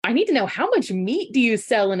I need to know, how much meat do you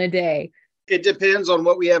sell in a day? It depends on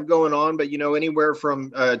what we have going on, but anywhere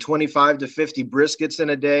from 25 to 50 briskets in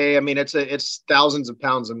a day. I mean, it's thousands of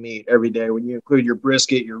pounds of meat every day when you include your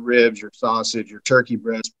brisket, your ribs, your sausage, your turkey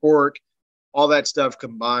breast, pork, all that stuff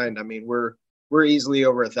combined. I mean, we're easily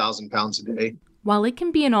over 1,000 pounds a day. While it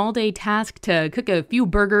can be an all-day task to cook a few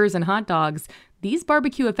burgers and hot dogs, these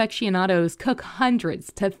barbecue aficionados cook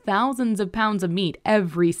hundreds to thousands of pounds of meat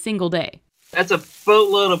every single day. That's a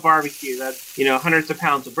boatload of barbecue. That's, hundreds of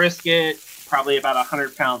pounds of brisket, probably about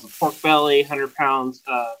 100 pounds of pork belly, 100 pounds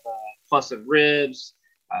plus of ribs,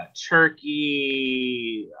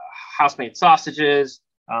 turkey, house-made sausages.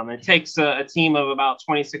 It takes a team of about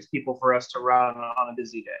 26 people for us to run on a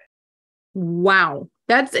busy day. Wow,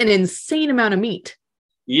 that's an insane amount of meat.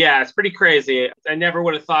 Yeah, it's pretty crazy. I never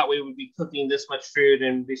would have thought we would be cooking this much food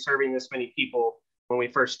and be serving this many people. When we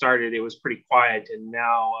first started, it was pretty quiet, and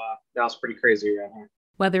now it's pretty crazy around here.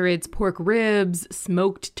 Whether it's pork ribs,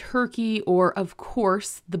 smoked turkey, or, of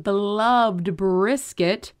course, the beloved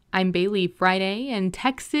brisket, I'm Bailey Friday, and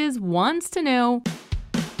Texas wants to know,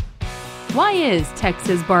 why is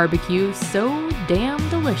Texas barbecue so damn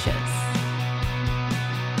delicious?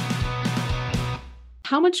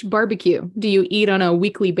 How much barbecue do you eat on a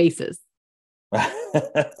weekly basis?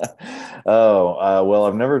 Well,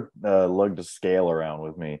 I've never lugged a scale around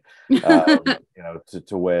with me,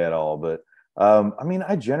 to weigh it all. But I mean,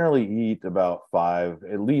 I generally eat about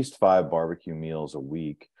at least five barbecue meals a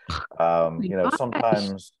week.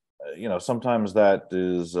 Sometimes that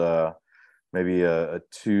is maybe a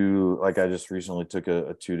two. Like I just recently took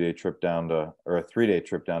a 2-day trip or a 3-day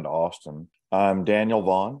trip down to Austin. I'm Daniel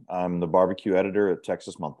Vaughn. I'm the barbecue editor at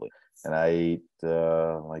Texas Monthly, and I eat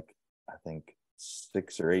I think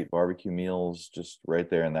 6 or 8 barbecue meals just right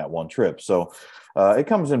there in that one trip. So it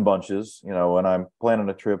comes in bunches. When I'm planning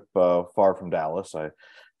a trip far from Dallas, I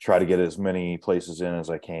try to get as many places in as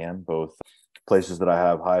I can, both places that I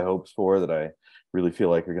have high hopes for, that I really feel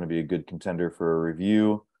like are going to be a good contender for a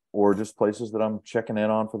review, or just places that I'm checking in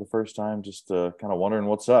on for the first time, just kind of wondering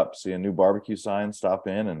what's up, see a new barbecue sign, stop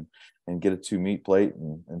in and get a 2-meat plate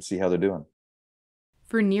and see how they're doing.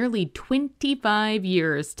 For nearly 25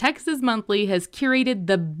 years, Texas Monthly has curated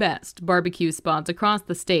the best barbecue spots across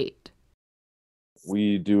the state.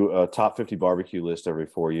 We do a top 50 barbecue list every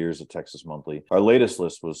 4 years at Texas Monthly. Our latest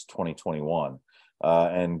list was 2021,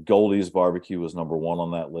 and Goldie's Barbecue was number 1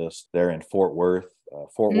 on that list. They're in Fort Worth.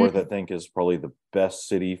 Fort Worth, I think, is probably the best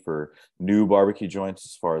city for new barbecue joints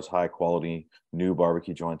as far as high quality new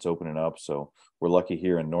barbecue joints opening up. So we're lucky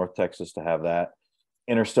here in North Texas to have that.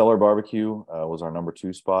 Interstellar Barbecue was our number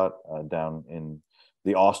 2 spot down in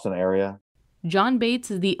the Austin area. John Bates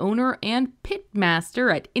is the owner and pit master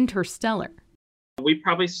at Interstellar. We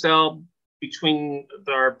probably sell, between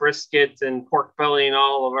our brisket and pork belly and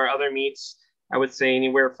all of our other meats, I would say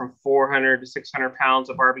anywhere from 400 to 600 pounds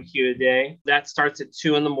of barbecue a day. That starts at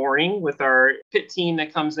 2 a.m. with our pit team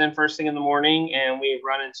that comes in first thing in the morning, and we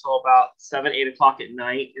run until about 7, 8 o'clock at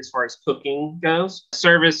night as far as cooking goes.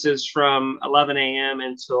 Service is from 11 a.m.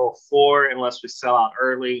 until 4, unless we sell out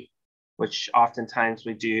early, which oftentimes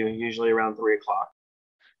we do, usually around 3 o'clock.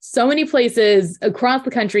 So many places across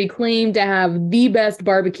the country claim to have the best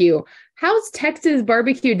barbecue. How's Texas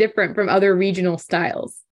barbecue different from other regional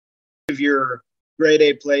styles? If your grade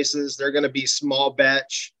A places, they're going to be small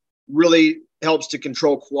batch, really helps to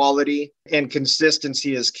control quality, and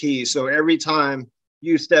consistency is key. So every time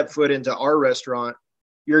you step foot into our restaurant,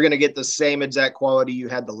 you're going to get the same exact quality you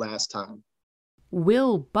had the last time.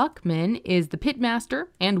 Will Buckman is the pitmaster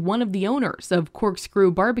and one of the owners of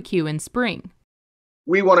Corkscrew Barbecue in Spring.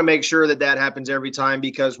 We want to make sure that happens every time,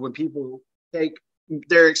 because when people take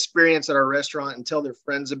their experience at our restaurant and tell their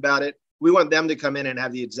friends about it, we want them to come in and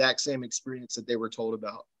have the exact same experience that they were told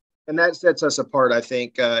about. And that sets us apart, I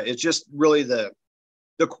think. It's just really the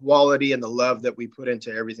quality and the love that we put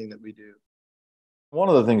into everything that we do. One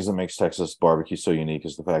of the things that makes Texas barbecue so unique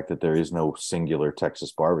is the fact that there is no singular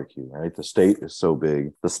Texas barbecue, right? The state is so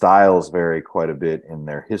big. The styles vary quite a bit in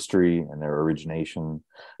their history and their origination,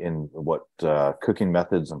 in what cooking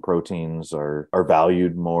methods and proteins are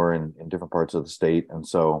valued more in different parts of the state. And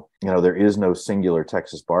so, there is no singular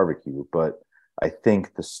Texas barbecue, but I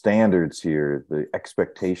think the standards here, the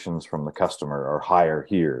expectations from the customer are higher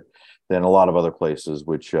here than a lot of other places,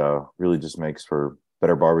 which really just makes for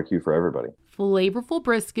better barbecue for everybody. Flavorful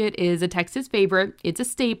brisket is a Texas favorite. It's a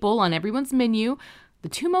staple on everyone's menu. The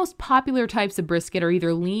 2 most popular types of brisket are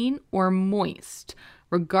either lean or moist.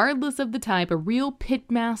 Regardless of the type, a real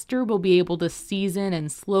pitmaster will be able to season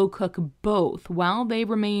and slow cook both while they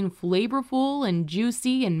remain flavorful and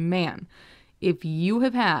juicy. And man, if you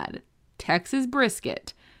have had Texas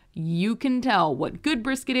brisket, you can tell what good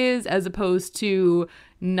brisket is as opposed to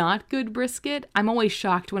not good brisket. I'm always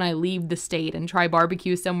shocked when I leave the state and try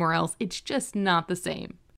barbecue somewhere else. It's just not the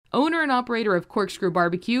same. Owner and operator of Corkscrew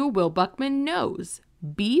Barbecue, Will Buckman, knows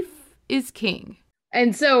beef is king.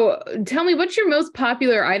 And so tell me, what's your most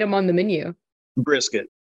popular item on the menu? Brisket.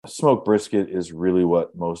 Smoked brisket is really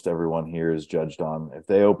what most everyone here is judged on. If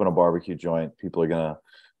they open a barbecue joint,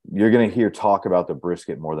 you're gonna hear talk about the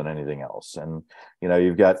brisket more than anything else. And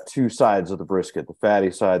you've got two sides of the brisket: the fatty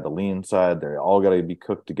side, the lean side. They're all got to be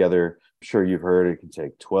cooked together. I'm sure you've heard it can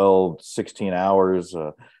take 12, 16 hours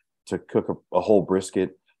to cook a whole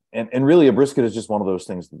brisket. And really, a brisket is just one of those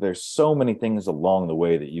things that there's so many things along the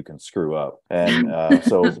way that you can screw up. And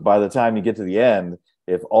so by the time you get to the end,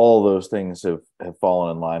 if all those things have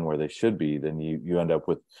fallen in line where they should be, then you end up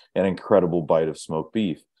with an incredible bite of smoked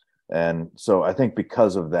beef. And so I think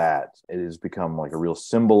because of that, it has become like a real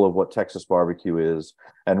symbol of what Texas barbecue is,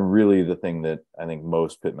 and really the thing that I think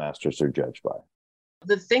most pitmasters are judged by.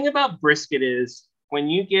 The thing about brisket is when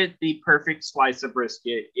you get the perfect slice of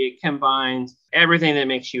brisket, it combines everything that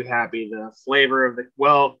makes you happy. The flavor of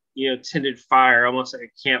the tended fire, almost like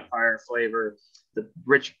a campfire flavor, the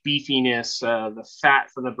rich beefiness, the fat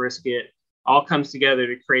from the brisket, all comes together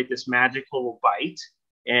to create this magical bite.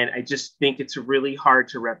 And I just think it's really hard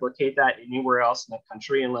to replicate that anywhere else in the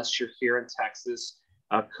country unless you're here in Texas,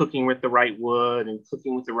 cooking with the right wood and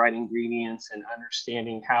cooking with the right ingredients and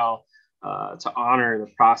understanding how to honor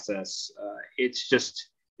the process.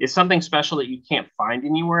 It's something special that you can't find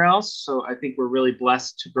anywhere else. So I think we're really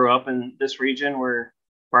blessed to grow up in this region where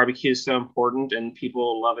barbecue is so important and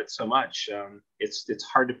people love it so much. It's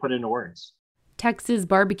hard to put into words. Texas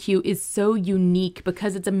barbecue is so unique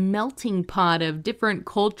because it's a melting pot of different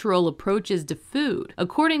cultural approaches to food.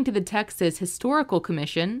 According to the Texas Historical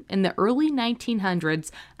Commission, in the early 1900s,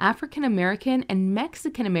 African American and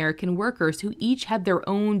Mexican American workers who each had their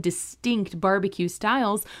own distinct barbecue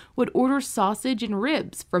styles would order sausage and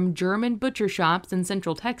ribs from German butcher shops in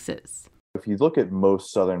Central Texas. If you look at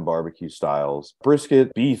most Southern barbecue styles,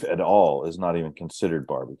 brisket, beef at all is not even considered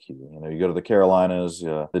barbecue. You go to the Carolinas,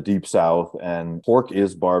 the Deep South, and pork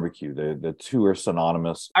is barbecue. The two are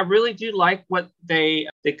synonymous. I really do like what they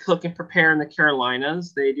cook and prepare in the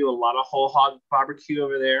Carolinas. They do a lot of whole hog barbecue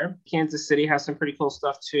over there. Kansas City has some pretty cool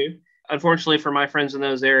stuff too. Unfortunately for my friends in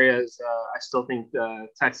those areas, I still think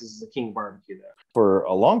Texas is the king of barbecue there. For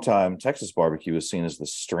a long time, Texas barbecue was seen as the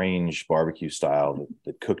strange barbecue style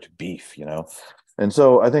that cooked beef, And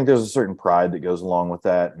so I think there's a certain pride that goes along with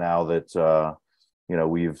that now that,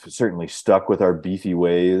 we've certainly stuck with our beefy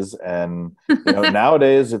ways. And,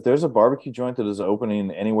 nowadays, if there's a barbecue joint that is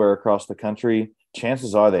opening anywhere across the country,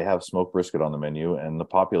 chances are they have smoked brisket on the menu, and the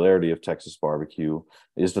popularity of Texas barbecue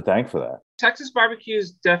is to thank for that. Texas barbecue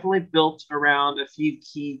is definitely built around a few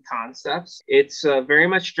key concepts. It's very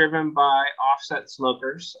much driven by offset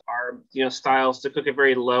smokers. Our styles to cook it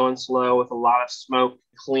very low and slow with a lot of smoke,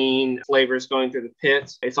 clean flavors going through the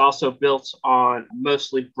pits. It's also built on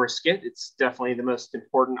mostly brisket. It's definitely the most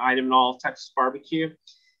important item in all of Texas barbecue.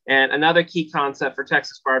 And another key concept for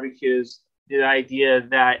Texas barbecue is the idea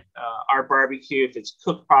that our barbecue, if it's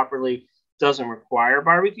cooked properly, doesn't require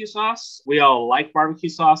barbecue sauce. We all like barbecue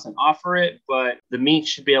sauce and offer it, but the meat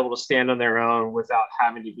should be able to stand on their own without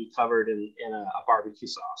having to be covered in a barbecue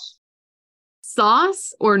sauce.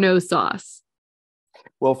 Sauce or no sauce?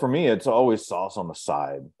 Well, for me, it's always sauce on the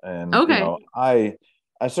side. And okay.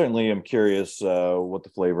 I certainly am curious what the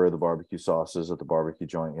flavor of the barbecue sauce is at the barbecue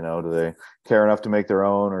joint. Do they care enough to make their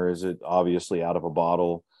own, or is it obviously out of a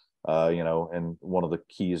bottle? And one of the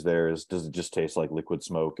keys there is, does it just taste like liquid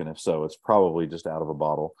smoke? And if so, it's probably just out of a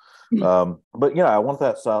bottle. But I want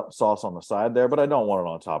that sauce on the side there, but I don't want it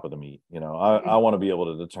on top of the meat. I want to be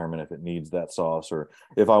able to determine if it needs that sauce or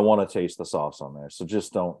if I want to taste the sauce on there. So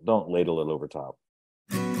just don't ladle it over top.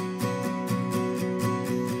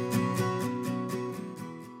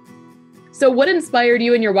 So what inspired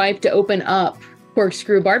you and your wife to open up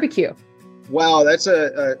Corkscrew Barbecue? Wow, that's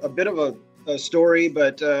a bit of a story,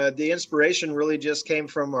 but the inspiration really just came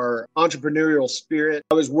from our entrepreneurial spirit.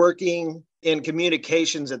 I was working in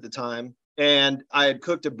communications at the time, and I had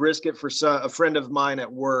cooked a brisket for a friend of mine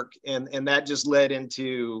at work, and that just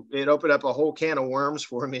it opened up a whole can of worms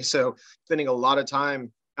for me. So spending a lot of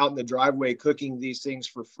time out in the driveway cooking these things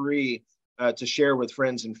for free to share with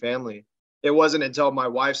friends and family. It wasn't until my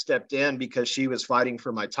wife stepped in, because she was fighting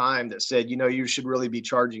for my time, that said, you should really be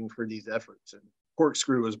charging for these efforts. And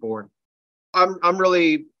Corkscrew was born. I'm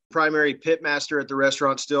really primary pit master at the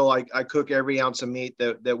restaurant still. I cook every ounce of meat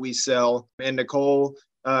that we sell. And Nicole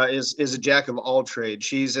is a jack of all trades.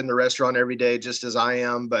 She's in the restaurant every day, just as I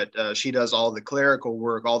am, but she does all the clerical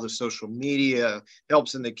work, all the social media,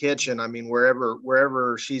 helps in the kitchen. I mean,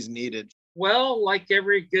 wherever she's needed. Well, like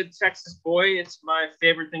every good Texas boy, it's my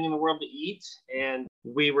favorite thing in the world to eat. And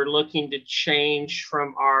we were looking to change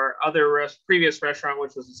from our other previous restaurant,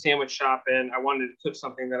 which was a sandwich shop, and I wanted to cook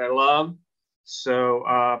something that I love. So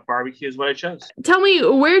barbecue is what I chose. Tell me,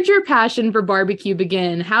 where'd your passion for barbecue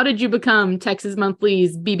begin? How did you become Texas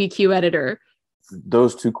Monthly's BBQ editor?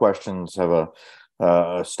 Those two questions have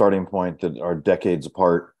a starting point that are decades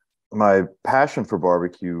apart. My passion for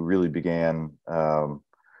barbecue really began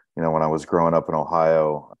when I was growing up in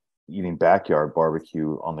Ohio, eating backyard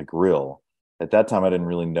barbecue on the grill. At that time, I didn't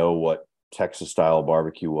really know what Texas style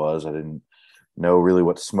barbecue was. I didn't know really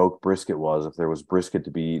what smoked brisket was. If there was brisket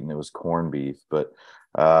to be eaten, it was corned beef. But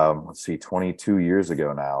 22 years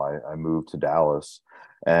ago now, I moved to Dallas.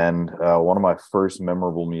 And one of my first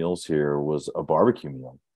memorable meals here was a barbecue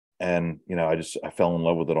meal. And, I fell in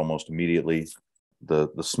love with it almost immediately. The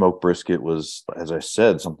smoked brisket was, as I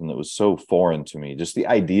said, something that was so foreign to me. Just the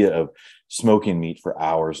idea of smoking meat for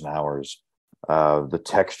hours and hours, the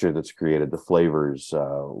texture that's created, the flavors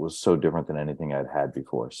was so different than anything I'd had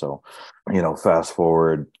before. So, fast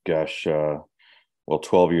forward,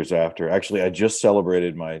 12 years after. Actually, I just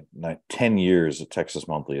celebrated my 10 years at Texas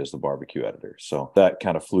Monthly as the barbecue editor. So that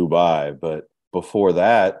kind of flew by. But before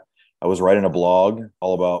that, I was writing a blog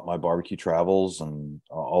all about my barbecue travels and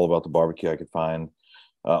all about the barbecue I could find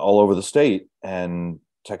all over the state. And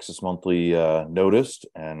Texas Monthly noticed,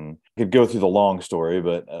 and I could go through the long story,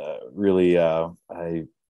 but really, I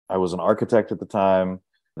was an architect at the time.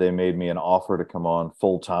 They made me an offer to come on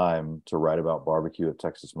full time to write about barbecue at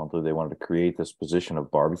Texas Monthly. They wanted to create this position of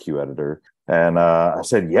barbecue editor. And I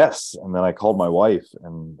said yes. And then I called my wife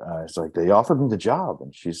and I was like, they offered me the job.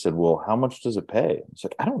 And she said, well, how much does it pay? It's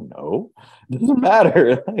like, I don't know. It doesn't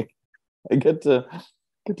matter. I get to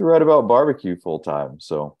write about barbecue full time.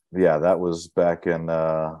 So yeah, that was back in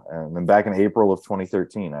April of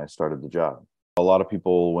 2013, I started the job. A lot of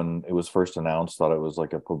people, when it was first announced, thought it was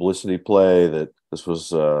like a publicity play, that this was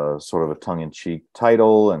sort of a tongue-in-cheek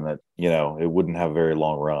title and that, it wouldn't have a very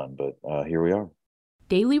long run. But here we are.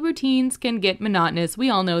 Daily routines can get monotonous. We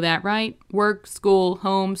all know that, right? Work, school,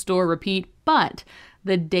 home, store, repeat. But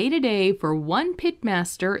the day-to-day for one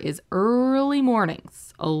pitmaster is early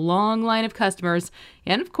mornings, a long line of customers,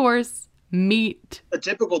 and of course, meat. A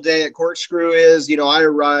typical day at Corkscrew is, I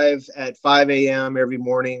arrive at 5 a.m. every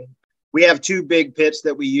morning. We have two big pits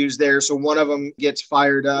that we use there. So one of them gets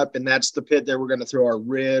fired up, and that's the pit that we're going to throw our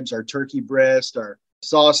ribs, our turkey breast, our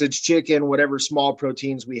sausage, chicken, whatever small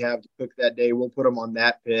proteins we have to cook that day. We'll put them on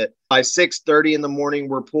that pit. By 6:30 in the morning,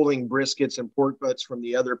 we're pulling briskets and pork butts from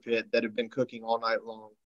the other pit that have been cooking all night long.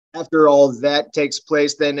 After all that takes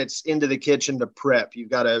place, then it's into the kitchen to prep. You've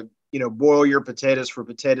got to, boil your potatoes for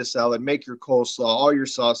potato salad, make your coleslaw, all your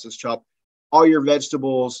sausage chop, all your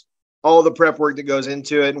vegetables, all the prep work that goes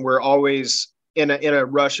into it. And we're always in a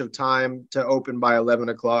rush of time to open by 11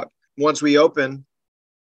 o'clock. Once we open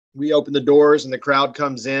the doors and the crowd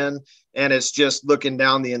comes in, and it's just looking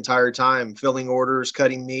down the entire time, filling orders,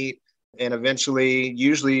 cutting meat. And eventually,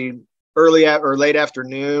 usually early or late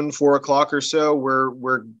afternoon, 4 o'clock or so,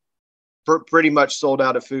 we're pretty much sold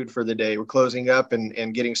out of food for the day. We're closing up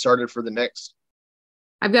and getting started for the next.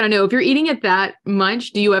 I've got to know, if you're eating it that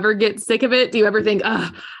much, do you ever get sick of it? Do you ever think,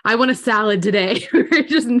 I want a salad today? Or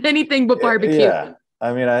just anything but barbecue? Yeah.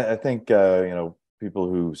 I mean, I think, people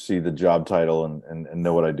who see the job title and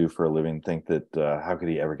know what I do for a living think that how could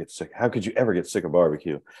he ever get sick? How could you ever get sick of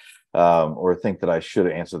barbecue? Or think that I should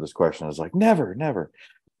have answered this question. I was like, never.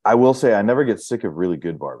 I will say I never get sick of really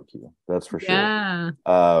good barbecue. That's for sure. Yeah.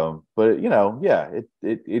 But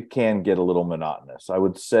it can get a little monotonous. I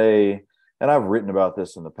would say, and I've written about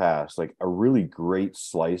this in the past, like a really great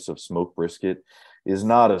slice of smoked brisket is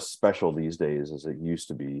not as special these days as it used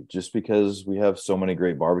to be, just because we have so many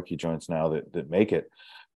great barbecue joints now that make it.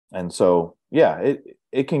 And so, yeah,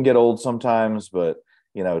 it can get old sometimes, but,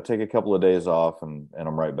 take a couple of days off and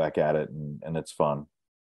I'm right back at it, and it's fun.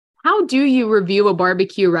 How do you review a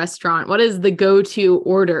barbecue restaurant? What is the go-to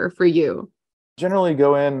order for you? Generally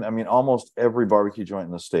go in, almost every barbecue joint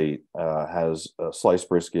in the state has sliced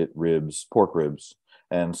brisket, ribs, pork ribs,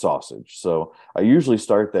 and sausage. So I usually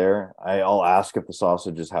start there. I'll ask if the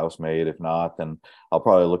sausage is house made. If not, then I'll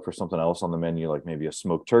probably look for something else on the menu, like maybe a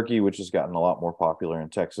smoked turkey, which has gotten a lot more popular in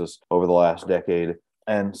Texas over the last decade.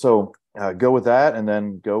 And so go with that, and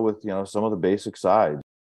then go with, some of the basic sides.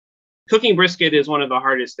 Cooking brisket is one of the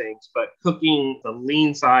hardest things, but cooking the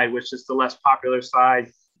lean side, which is the less popular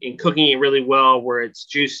side, in cooking it really well, where it's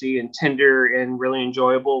juicy and tender and really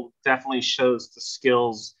enjoyable, definitely shows the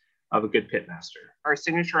skills of a good pitmaster. Our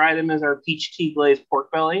signature item is our peach tea glazed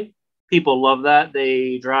pork belly. People love that.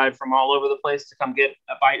 They drive from all over the place to come get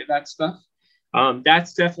a bite of that stuff.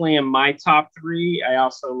 That's definitely in my top three. I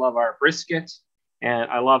also love our brisket, and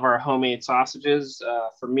I love our homemade sausages.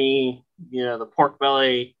 For me, the pork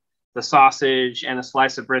belly, the sausage, and a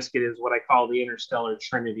slice of brisket is what I call the interstellar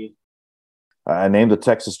trinity. I named the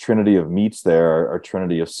Texas Trinity of meats there. Our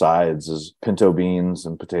Trinity of sides is pinto beans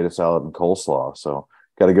and potato salad and coleslaw. So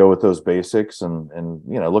got to go with those basics and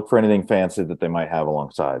look for anything fancy that they might have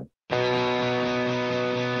alongside.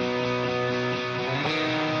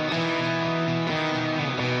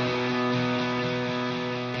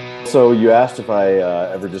 So you asked if I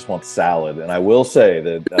ever just want salad, and I will say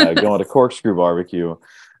that going to Corkscrew Barbecue,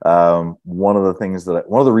 one of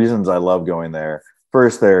the reasons I love going there.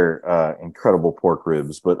 First, they're incredible pork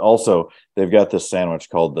ribs, but also they've got this sandwich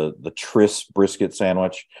called the Tris brisket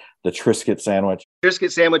sandwich, the Trisket sandwich.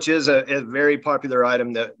 Trisket sandwich is a very popular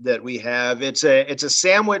item that we have. It's a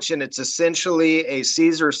sandwich, and it's essentially a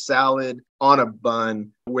Caesar salad on a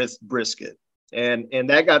bun with brisket. And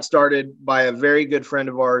that got started by a very good friend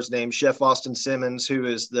of ours named Chef Austin Simmons, who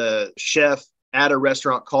is the chef at a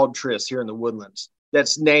restaurant called Tris here in the Woodlands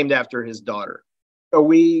that's named after his daughter. So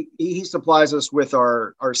he supplies us with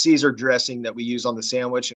our Caesar dressing that we use on the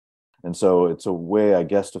sandwich. And so it's a way, I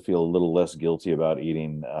guess, to feel a little less guilty about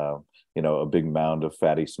eating, a big mound of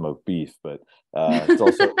fatty smoked beef. But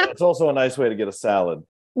it's also a nice way to get a salad.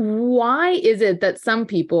 Why is it that some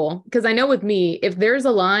people, because I know with me, if there's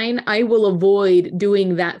a line, I will avoid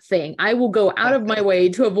doing that thing. I will go out of my way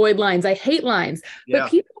to avoid lines. I hate lines, but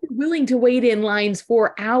people are willing to wait in lines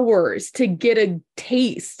for hours to get a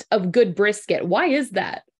taste of good brisket. Why is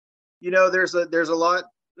that? There's a lot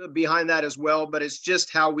behind that as well, but it's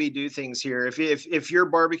just how we do things here. If your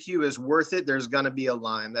barbecue is worth it, there's going to be a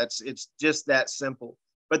line. It's just that simple.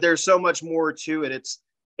 But there's so much more to it.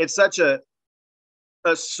 It's such a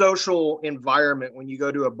social environment when you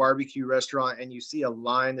go to a barbecue restaurant and you see a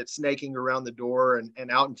line that's snaking around the door and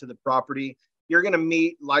out into the property. You're going to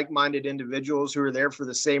meet like-minded individuals who are there for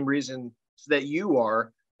the same reason that you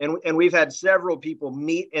are. And we've had several people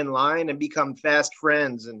meet in line and become fast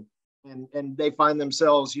friends, and they find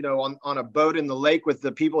themselves, on a boat in the lake with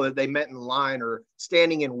the people that they met in line, or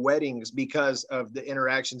standing in weddings because of the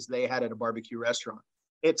interactions they had at a barbecue restaurant.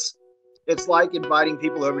 It's like inviting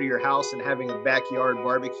people over to your house and having a backyard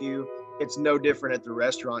barbecue. It's no different at the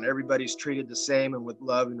restaurant. Everybody's treated the same and with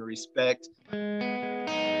love and respect.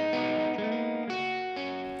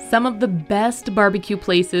 Some of the best barbecue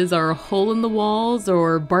places are hole in the walls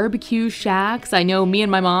or barbecue shacks. I know me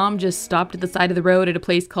and my mom just stopped at the side of the road at a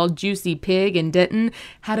place called Juicy Pig in Denton,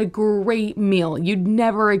 had a great meal. You'd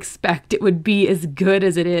never expect it would be as good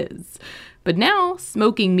as it is. But now,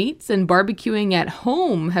 smoking meats and barbecuing at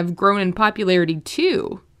home have grown in popularity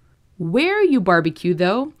too. Where you barbecue,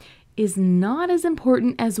 though, is not as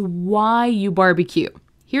important as why you barbecue.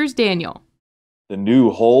 Here's Daniel. The new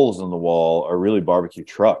holes in the wall are really barbecue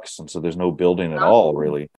trucks, and so there's no building at all,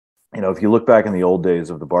 really. If you look back in the old days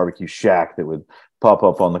of the barbecue shack that would pop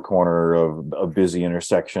up on the corner of a busy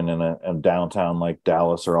intersection in a downtown like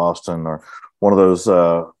Dallas or Austin, or one of those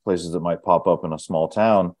places that might pop up in a small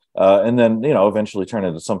town, and then, eventually turn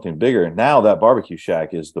into something bigger. Now that barbecue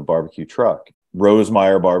shack is the barbecue truck.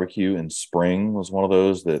 Rosemeyer Barbecue in Spring was one of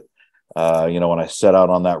those that, when I set out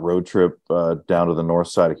on that road trip down to the north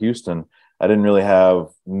side of Houston, I didn't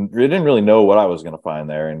really know what I was going to find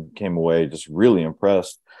there, and came away just really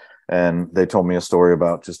impressed. And they told me a story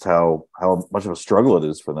about just how much of a struggle it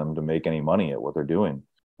is for them to make any money at what they're doing.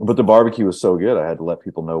 But the barbecue was so good, I had to let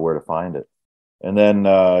people know where to find it. And then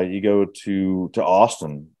you go to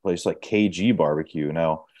Austin, a place like KG Barbecue.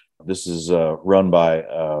 Now, this is run by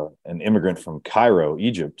an immigrant from Cairo,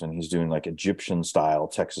 Egypt, and he's doing like Egyptian-style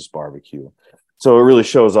Texas barbecue. So it really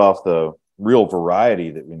shows off the real variety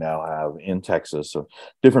that we now have in Texas of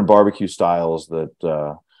different barbecue styles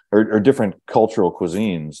that or different cultural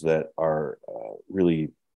cuisines that are really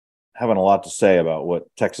having a lot to say about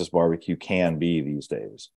what Texas barbecue can be these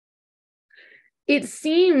days. It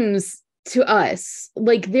seems to us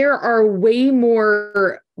like there are way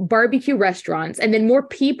more barbecue restaurants and then more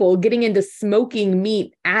people getting into smoking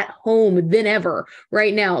meat at home than ever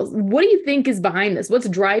right now. What do you think is behind this? What's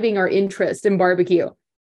driving our interest in barbecue?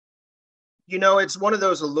 It's one of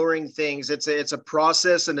those alluring things. It's a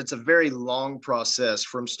process, and it's a very long process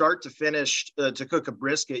from start to finish. To cook a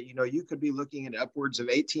brisket, you could be looking at upwards of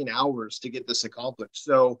 18 hours to get this accomplished.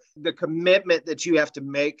 So the commitment that you have to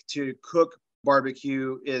make to cook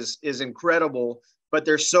barbecue is incredible. but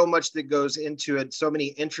there's so much that goes into it, so many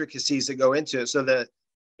intricacies that go into it. So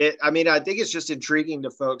I think it's just intriguing to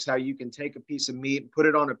folks how you can take a piece of meat and put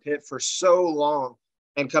it on a pit for so long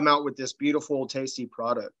and come out with this beautiful, tasty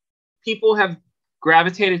product. People have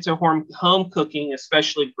gravitated to home cooking,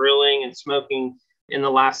 especially grilling and smoking in the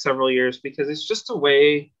last several years, because it's just a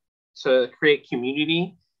way to create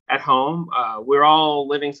community at home. We're all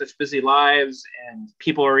living such busy lives and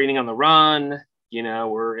people are eating on the run.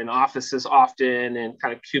 We're in offices often and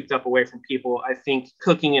kind of cooped up away from people. I think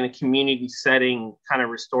cooking in a community setting kind of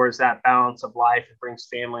restores that balance of life. It brings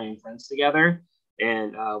family and friends together.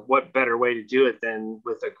 And what better way to do it than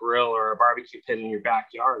with a grill or a barbecue pit in your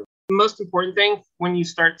backyard? The most important thing when you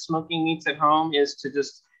start smoking meats at home is to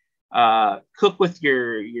just cook with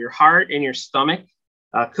your heart and your stomach.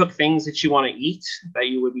 Cook things that you want to eat, that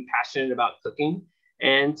you would be passionate about cooking,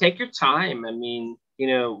 and take your time. I mean,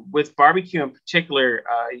 with barbecue in particular,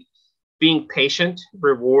 being patient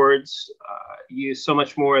rewards you so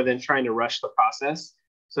much more than trying to rush the process.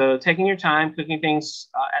 So taking your time, cooking things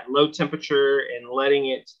at low temperature and letting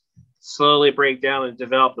it slowly break down and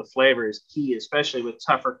develop the flavor is key, especially with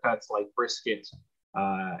tougher cuts like brisket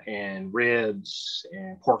and ribs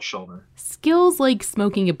and pork shoulder. Skills like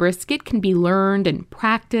smoking a brisket can be learned and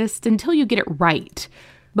practiced until you get it right.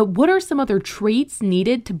 But what are some other traits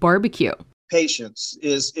needed to barbecue? Patience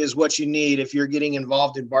is what you need if you're getting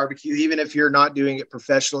involved in barbecue, even if you're not doing it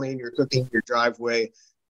professionally and you're cooking your driveway.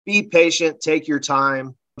 Be patient, take your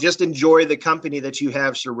time, just enjoy the company that you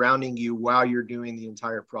have surrounding you while you're doing the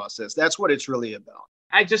entire process. That's what it's really about.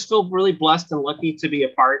 I just feel really blessed and lucky to be a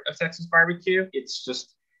part of Texas barbecue. It's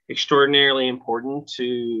just extraordinarily important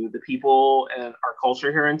to the people and our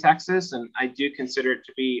culture here in Texas. And I do consider it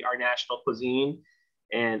to be our national cuisine.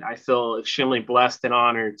 And I feel extremely blessed and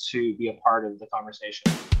honored to be a part of the conversation.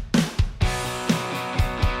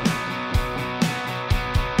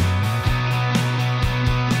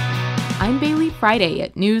 I'm Bailey Friday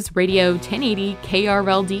at News Radio 1080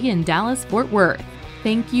 KRLD in Dallas, Fort Worth.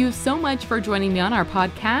 Thank you so much for joining me on our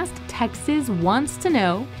podcast, Texas Wants to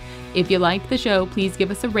Know. If you liked the show, please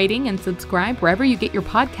give us a rating and subscribe wherever you get your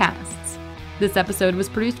podcasts. This episode was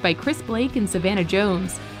produced by Chris Blake and Savannah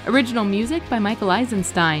Jones. Original music by Michael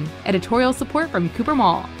Eisenstein. Editorial support from Cooper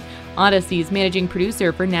Mall. Odyssey's managing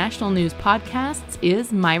producer for National News Podcasts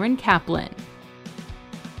is Myron Kaplan.